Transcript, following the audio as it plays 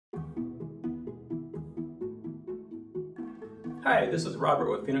Hi, this is Robert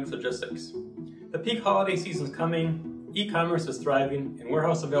with Phoenix Logistics. The peak holiday season is coming, e-commerce is thriving, and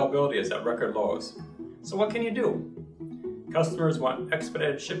warehouse availability is at record lows. So what can you do? Customers want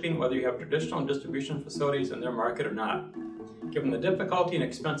expedited shipping whether you have traditional distribution facilities in their market or not. Given the difficulty and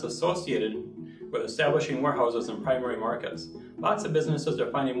expense associated with establishing warehouses in primary markets, lots of businesses are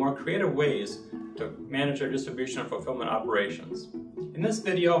finding more creative ways to manage their distribution and fulfillment operations. In this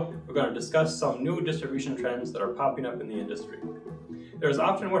video, we're going to discuss some new distribution trends that are popping up in the industry. There is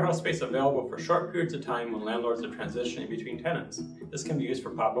often warehouse space available for short periods of time when landlords are transitioning between tenants. This can be used for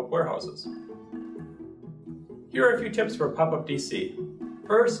pop-up warehouses. Here are a few tips for a pop-up DC.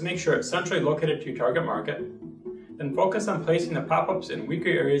 First, make sure it's centrally located to your target market. Then focus on placing the pop-ups in weaker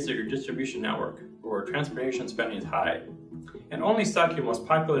areas of your distribution network, where transportation spending is high. And only stock your most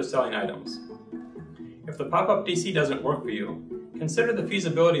popular selling items. If the pop-up DC doesn't work for you, consider the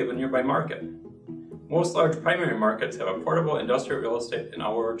feasibility of a nearby market. Most large primary markets have a portable industrial real estate an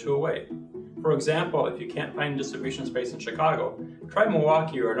hour or two away. For example, if you can't find distribution space in Chicago, try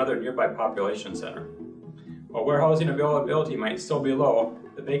Milwaukee or another nearby population center. While warehousing availability might still be low,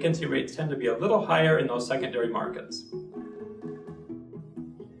 the vacancy rates tend to be a little higher in those secondary markets.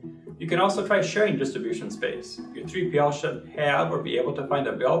 You can also try sharing distribution space. Your 3PL should have or be able to find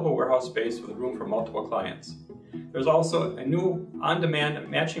available warehouse space with room for multiple clients. There's also a new on-demand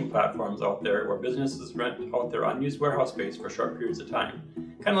matching platforms out there where businesses rent out their unused warehouse space for short periods of time,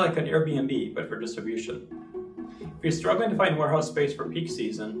 kind of like an Airbnb, but for distribution. If you're struggling to find warehouse space for peak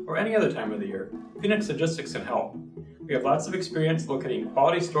season or any other time of the year, Phoenix Logistics can help. We have lots of experience locating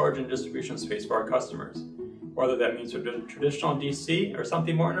quality storage and distribution space for our customers, whether that means a traditional DC or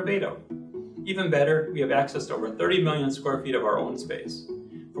something more innovative. Even better, we have access to over 30 million square feet of our own space.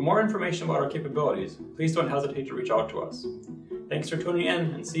 For more information about our capabilities, please don't hesitate to reach out to us. Thanks for tuning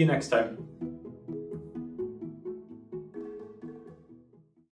in and see you next time.